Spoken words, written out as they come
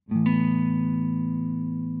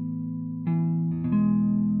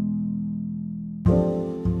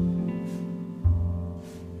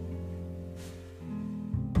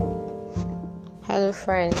Hello,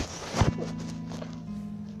 friends.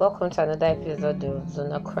 Welcome to another episode of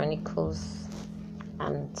Zona Chronicles.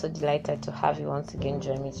 I'm so delighted to have you once again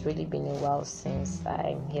join me. It's really been a while since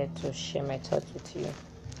I'm here to share my thoughts with you.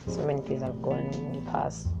 So many things have gone in the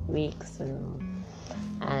past weeks and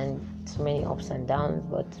so many ups and downs,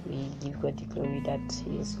 but we give God the glory that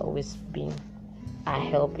He's always been our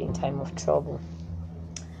help in time of trouble.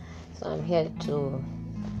 So I'm here to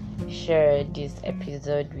share this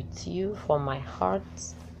episode with you from my heart,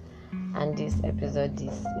 and this episode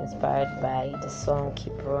is inspired by the song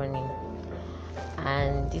Keep Running.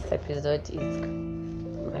 And this episode is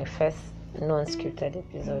my first non-scripted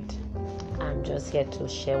episode. I'm just here to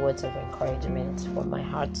share words of encouragement from my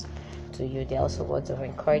heart to you. They're also words of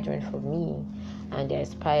encouragement for me, and they're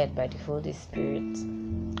inspired by the Holy Spirit.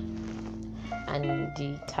 And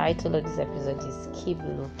the title of this episode is Keep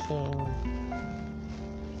Looking,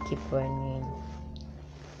 Keep Running,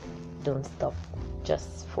 Don't Stop,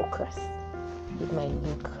 Just Focus. It might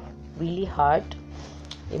look really hard.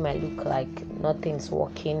 It might look like nothing's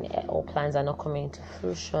working or plans are not coming into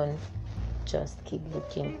fruition. Just keep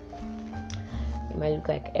looking. It might look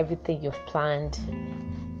like everything you've planned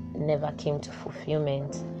never came to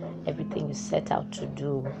fulfillment. Everything you set out to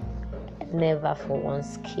do never for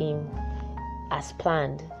once came as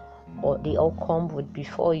planned, or the outcome would be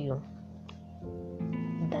for you.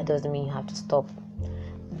 That doesn't mean you have to stop.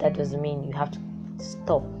 That doesn't mean you have to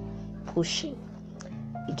stop pushing.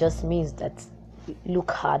 It just means that look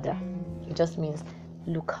harder. It just means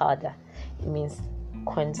look harder. It means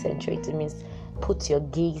concentrate. It means put your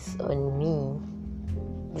gaze on me.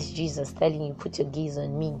 This is Jesus telling you, put your gaze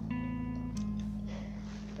on me.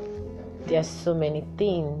 There are so many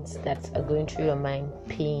things that are going through your mind.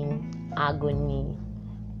 Pain, agony.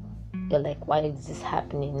 You're like, why is this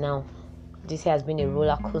happening now? This has been a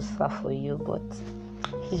roller coaster for you, but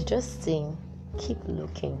He's just saying, keep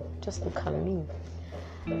looking. Just look at me.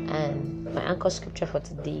 And my anchor scripture for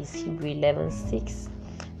today is Hebrews 11:6.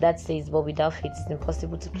 That says, but without faith it is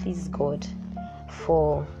impossible to please God.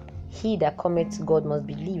 For he that cometh to God must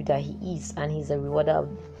believe that He is, and He is a rewarder of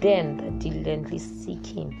them that diligently seek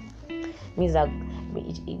Him. Means that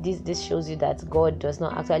this shows you that God does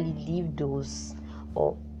not actually leave those,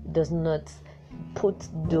 or does not put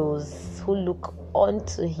those who look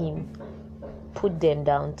unto Him, put them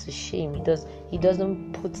down to shame. He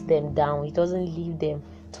doesn't put them down. He doesn't leave them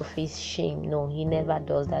to face shame. No, He never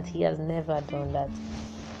does that. He has never done that.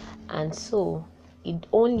 And so it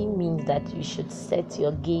only means that you should set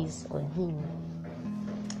your gaze on Him.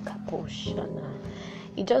 Kaposhana.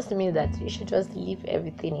 It just means that you should just leave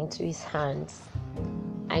everything into His hands.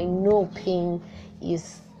 I know pain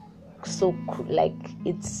is so like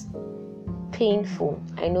it's painful.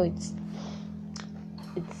 I know it's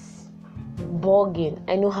bugging.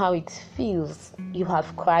 I know how it feels. You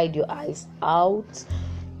have cried your eyes out.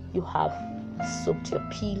 You have soaked your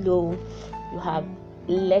pillow. You have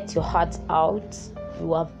let your heart out.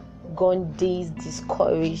 You have gone days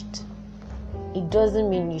discouraged. It doesn't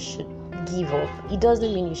mean you should give up. It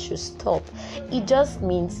doesn't mean you should stop. It just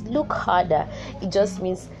means look harder. It just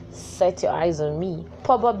means set your eyes on me.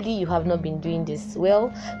 Probably you have not been doing this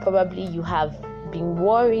well. Probably you have been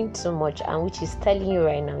worrying too much, and which is telling you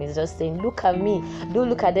right now is just saying, look at me. Don't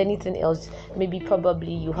look at anything else. Maybe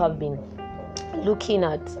probably you have been looking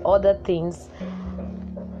at other things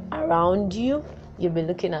around you. You've been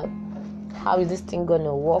looking at how is this thing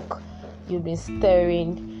gonna work. You've been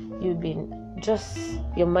staring. You've been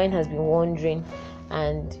your mind has been wandering,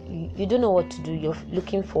 and you don't know what to do. You're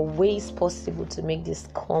looking for ways possible to make this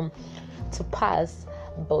come to pass,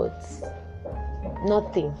 but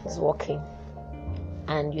nothing is working.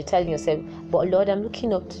 And you're telling yourself, but Lord, I'm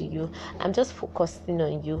looking up to you. I'm just focusing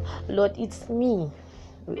on you. Lord, it's me.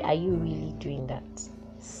 Are you really doing that?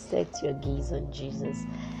 Set your gaze on Jesus.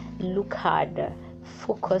 Look harder.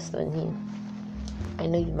 Focus on Him. I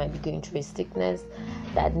know you might be going through a sickness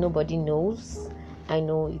that nobody knows. I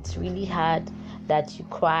know it's really hard that you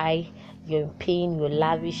cry, you're in pain, you're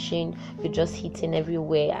lavishing, you're just hitting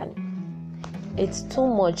everywhere, and it's too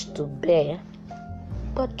much to bear.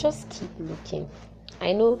 But just keep looking.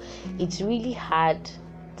 I know it's really hard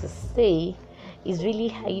to say. It's really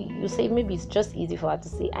hard. You say maybe it's just easy for her to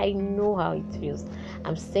say. I know how it feels.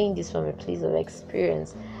 I'm saying this from a place of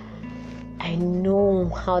experience. I know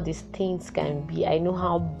how these things can be. I know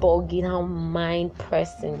how bugging, how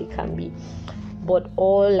mind-pressing they can be. But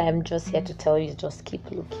all I'm just here to tell you is just keep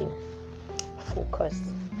looking. Focus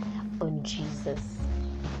on Jesus.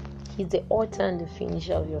 He's the author and the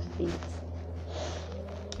finisher of your faith.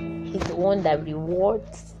 He's the one that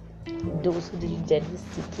rewards those who diligently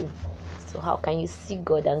seek Him. So how can you seek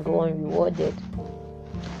God and go unrewarded?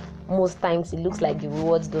 most times it looks like the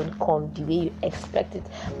rewards don't come the way you expect it.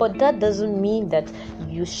 But that doesn't mean that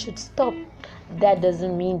you should stop. That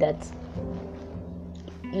doesn't mean that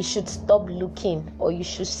you should stop looking or you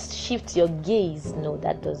should shift your gaze. No,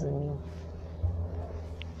 that doesn't mean.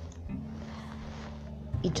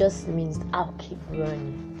 It just means I'll keep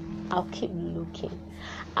running. I'll keep looking.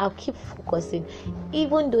 I'll keep focusing.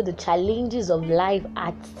 Even though the challenges of life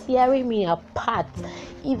are tearing me apart,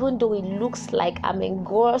 even though it looks like I'm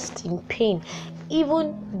engrossed in pain,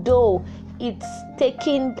 even though it's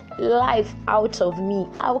taking life out of me,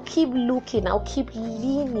 I'll keep looking. I'll keep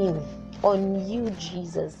leaning on you,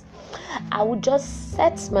 Jesus. I will just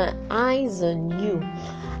set my eyes on you.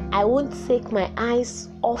 I won't take my eyes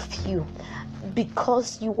off you,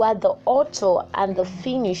 because you are the author and the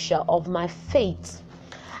finisher of my faith.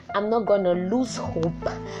 I'm not going to lose hope,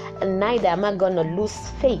 and neither am I going to lose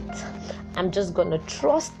faith. I'm just going to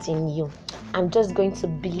trust in you. I'm just going to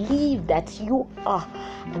believe that you are.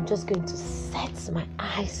 I'm just going to set my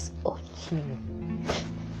eyes on you.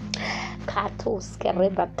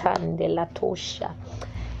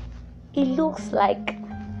 It looks like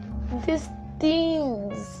these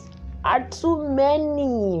things are too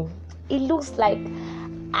many. It looks like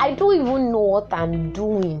I don't even know what I'm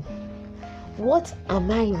doing. What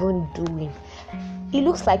am I even doing? It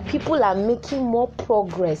looks like people are making more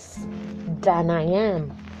progress than I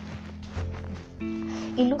am.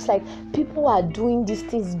 It looks like people are doing these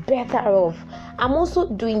things better off. I'm also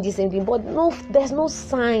doing the same thing, but no, there's no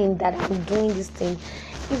sign that I'm doing this thing.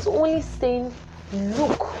 It's only saying,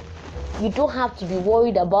 look, you don't have to be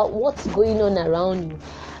worried about what's going on around you.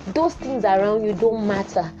 Those things around you don't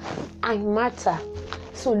matter. I matter.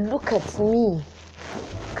 So look at me.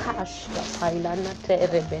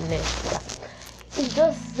 It's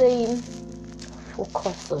just saying,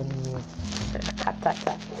 focus on me.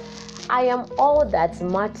 I am all that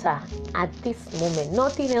matter at this moment.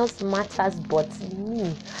 Nothing else matters but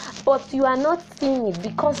me. But you are not seeing it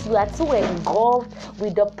because you are too engulfed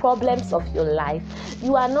with the problems of your life.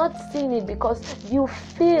 You are not seeing it because you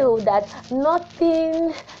feel that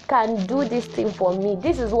nothing can do this thing for me.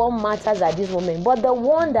 This is what matters at this moment. But the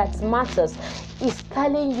one that matters is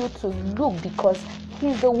telling you to look, because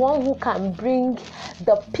he's the one who can bring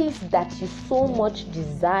the peace that you so much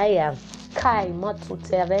desire. Kai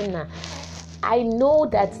Matuterena. I know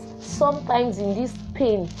that sometimes in this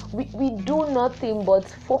pain, we do nothing but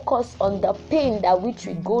focus on the pain that which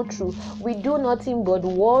we go through. We do nothing but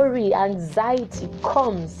worry, anxiety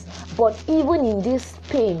comes. But even in this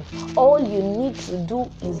pain, all you need to do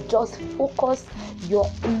is just focus your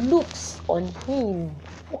looks on him.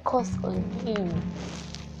 Focus on him.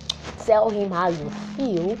 Tell him how you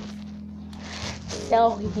feel.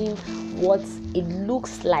 Tell him what it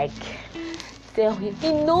looks like. Tell him.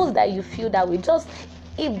 He knows that you feel that way. Just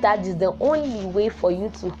if that is the only way for you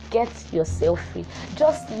to get yourself free,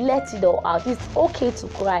 just let it all out. It's okay to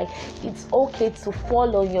cry. It's okay to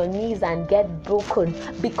fall on your knees and get broken,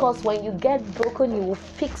 because when you get broken, you will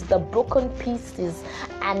fix the broken pieces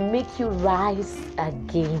and make you rise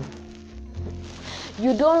again.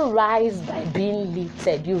 You don't rise by being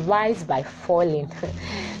lifted. You rise by falling.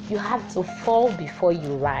 You have to fall before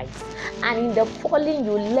you rise. And in the falling,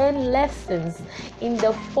 you learn lessons. In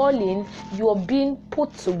the falling, you're being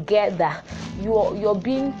put together. You're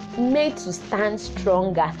being made to stand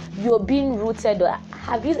stronger. You're being rooted.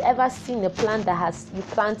 Have you ever seen a plant you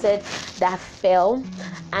planted that fell,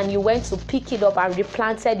 and you went to pick it up and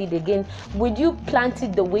replanted it again? Would you plant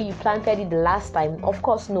it the way you planted it the last time? Of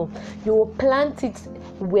course, no. You will plant it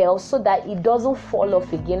well so that it doesn't fall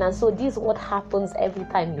off again. And so this is what happens every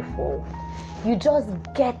time you fall. You just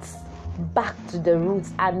get back to the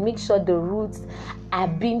roots and make sure the roots are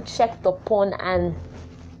being checked upon and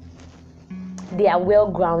they are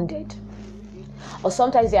well grounded. Or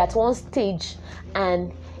sometimes you're at one stage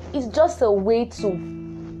and it's just a way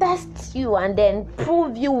to test you and then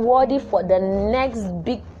prove you worthy for the next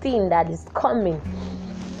big thing that is coming.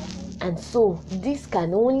 And so this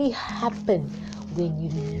can only happen when you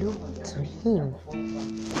look to him.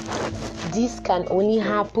 This can only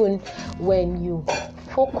happen when you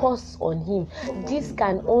focus on him. This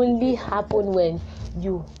can only happen when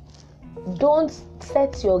you don't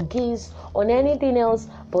set your gaze on anything else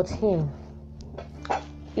but him.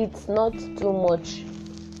 It's not too much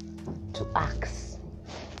to ask.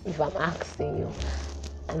 If I'm asking you,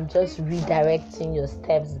 I'm just redirecting your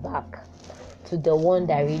steps back to the one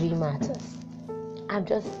that really matters. I'm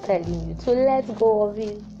just telling you to let go of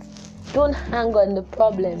it. Don't hang on the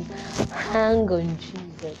problem. Hang on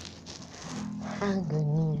Jesus. Hang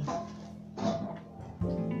on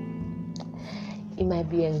him. it might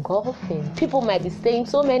be engulfing. People might be saying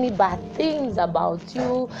so many bad things about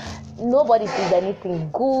you. Nobody sees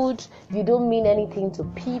anything good. You don't mean anything to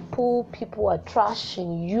people. People are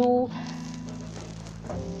trashing you.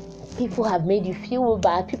 People have made you feel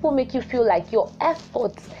bad. People make you feel like your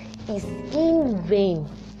effort is in vain.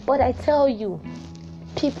 But I tell you,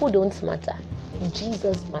 people don't matter.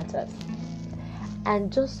 Jesus matters.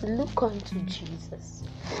 And just look unto Jesus.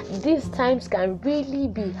 These times can really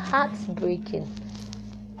be heartbreaking.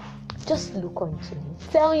 Just look unto him.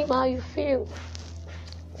 Tell him how you feel.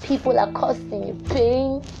 People are causing you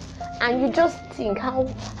pain. And you just think,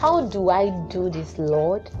 how do I do this,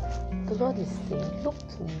 Lord? The Lord is saying, look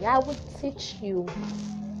to me. I will teach you.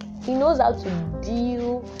 He knows how to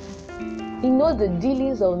deal. He knows the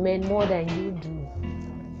dealings of men more than you do.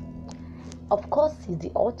 Of course, he's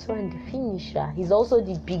the author and the finisher. He's also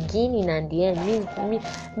the beginning and the end,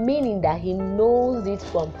 meaning that he knows it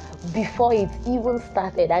from before it even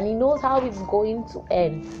started, and he knows how it's going to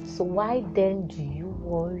end. So why then do you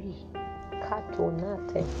worry?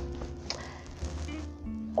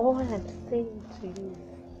 All I'm saying to you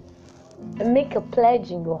is make a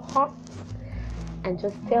pledge in your heart and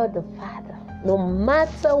just tell the Father, no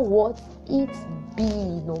matter what it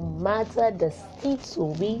be, no matter the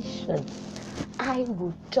situation, I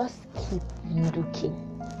will just keep looking.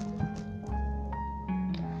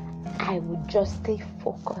 I will just stay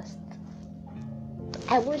focused.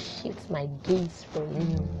 I will shift my gaze from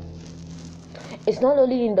you. It's not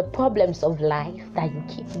only in the problems of life that you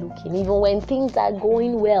keep looking, even when things are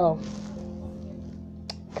going well.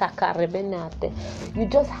 You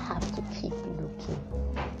just have to keep looking.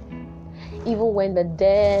 Even when the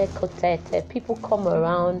people come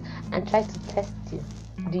around and try to test you,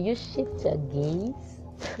 do you shift your gaze?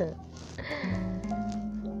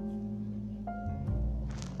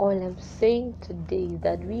 All I'm saying today is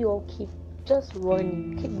that we all keep just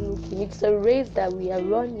running, keep looking. It's a race that we are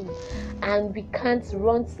running, and we can't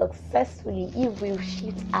run successfully if we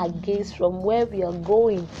shift our gaze from where we are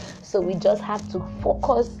going. So we just have to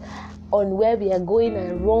focus on where we are going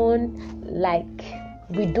and run like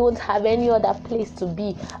we don't have any other place to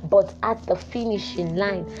be but at the finishing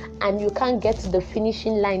line. And you can't get to the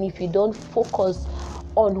finishing line if you don't focus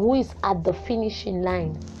on who is at the finishing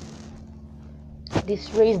line.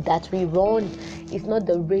 This race that we run is not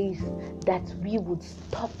the race that we would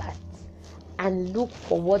stop at and look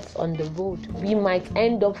for what's on the road. We might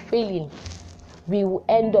end up failing. We will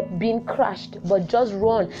end up being crushed, but just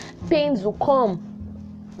run. Pains will come.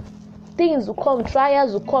 Things will come,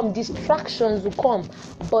 trials will come, distractions will come,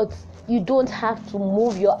 but you don't have to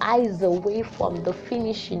move your eyes away from the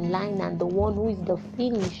finishing line and the one who is the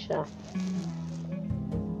finisher.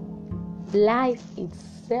 Life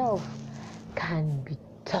itself can be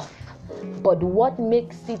tough, but what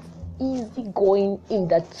makes it easy going in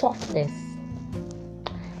the toughness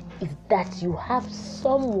is that you have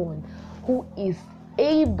someone who is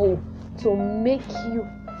able to make you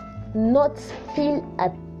not feel a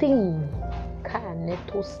thing.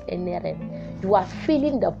 You are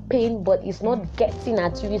feeling the pain, but it's not getting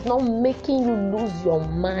at you. It's not making you lose your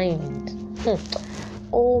mind.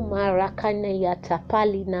 Oh, Marakanayata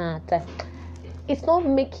Palinata. It's not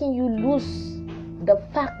making you lose the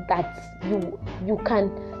fact that you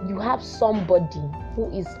have somebody who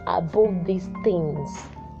is above these things.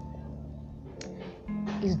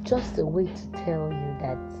 It's just a way to tell you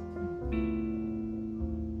that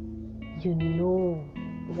you know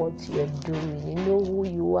what you're doing, you know who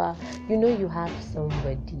you are, you know you have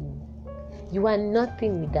somebody. You are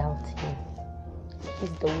nothing without him.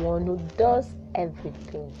 He's the one who does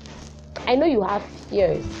everything. I know you have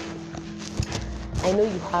fears. I know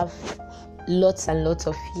you have lots and lots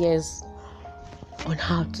of fears on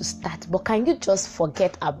how to start, but can you just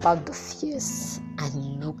forget about the fears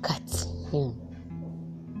and look at him?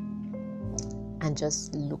 And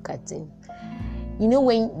just look at him. You know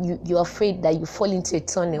when you're afraid that you fall into a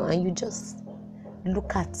tunnel and you just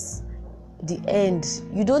look at the end.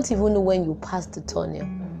 You don't even know when you pass the tunnel.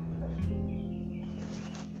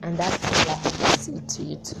 And that's what I have to say to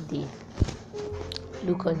you today.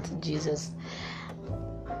 Look unto Jesus.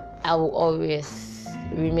 I will always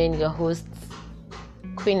remain your host,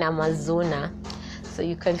 Queen Amazona. So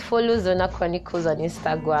you can follow Zona Chronicles on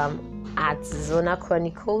Instagram at Zona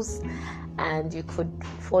Chronicles, and you could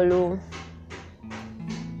follow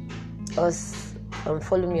us,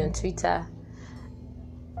 follow me on Twitter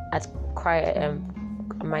at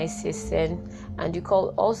MyCSN, and you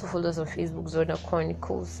can also follow us on Facebook, Zona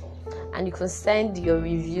Chronicles, and you can send your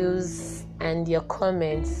reviews and your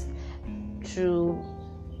comments through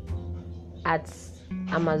at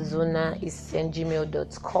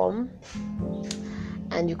amazona@gmail.com.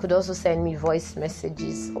 And you could also send me voice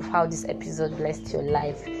messages of how this episode blessed your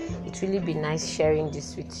life. It really be nice sharing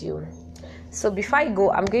this with you. So before I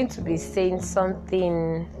go, I'm going to be saying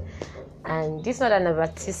something, and this is not an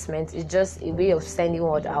advertisement, it's just a way of sending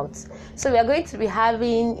word out. So we are going to be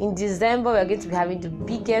having, in December, we are going to be having the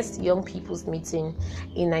biggest young people's meeting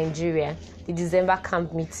in Nigeria, the December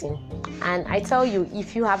camp meeting. And I tell you,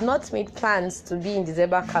 if you have not made plans to be in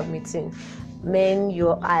December camp meeting, man, you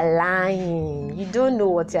are lying. You don't know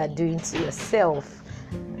what you are doing to yourself.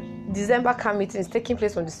 December camp meeting is taking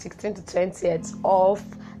place from the 16th to 20th of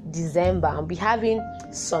December, and be having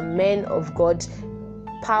some men of God,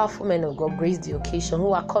 powerful men of God, grace the occasion,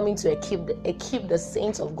 who are coming to equip the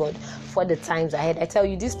saints of God for the times ahead. I tell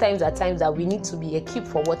you, these times are times that we need to be equipped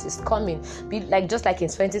for what is coming. Just like in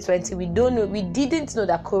 2020, we didn't know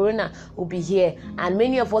that Corona will be here, and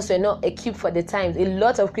many of us were not equipped for the times. A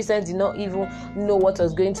lot of Christians did not even know what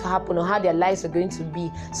was going to happen or how their lives were going to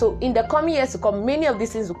be. So in the coming years to come, many of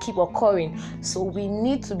these things will keep occurring. So we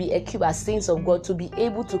need to be equipped as saints of God to be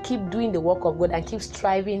able to keep doing the work of God and keep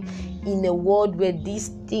striving in a world where these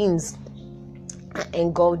things are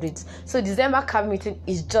engulfed with. So December camp meeting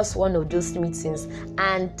is just one of those meetings,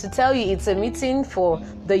 and to tell you, it's a meeting for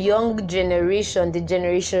the young generation, the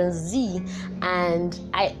Generation Z. And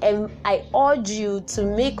I urge you to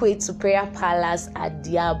make way to Prayer Palace at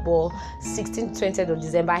Diabo, 16th to 20th of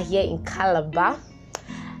December here in Calabar.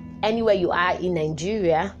 Anywhere you are in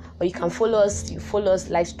Nigeria, or you can follow us. You follow us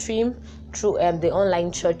live stream through the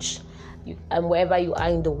online church, and wherever you are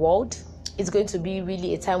in the world. It's going to be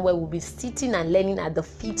really a time where we'll be sitting and learning at the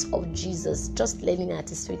feet of Jesus, just learning at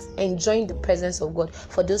his feet, enjoying the presence of God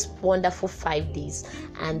for those wonderful 5 days.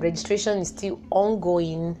 And registration is still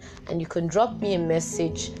ongoing, and you can drop me a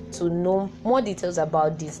message to know more details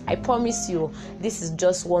about this. I promise you, this is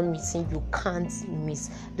just one meeting you can't miss.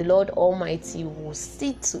 The Lord Almighty will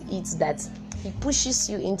see to it that he pushes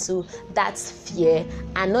you into that sphere,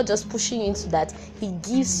 and not just pushing you into that, he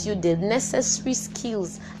gives you the necessary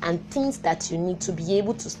skills and things that you need to be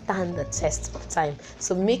able to stand the test of time.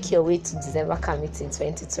 So make your way to December camp meeting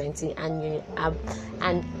 2020,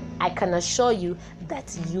 and I can assure you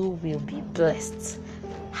that you will be blessed.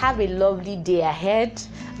 Have a lovely day ahead.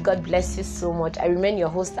 God bless you so much. I remain your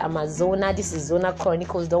host, Amazona. This is Zona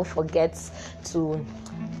Chronicles. Don't forget to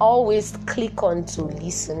always click on to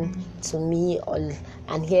listen to me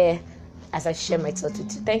and hear as I share my thoughts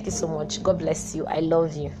with you. Thank you so much. God bless you. I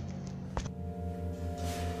love you.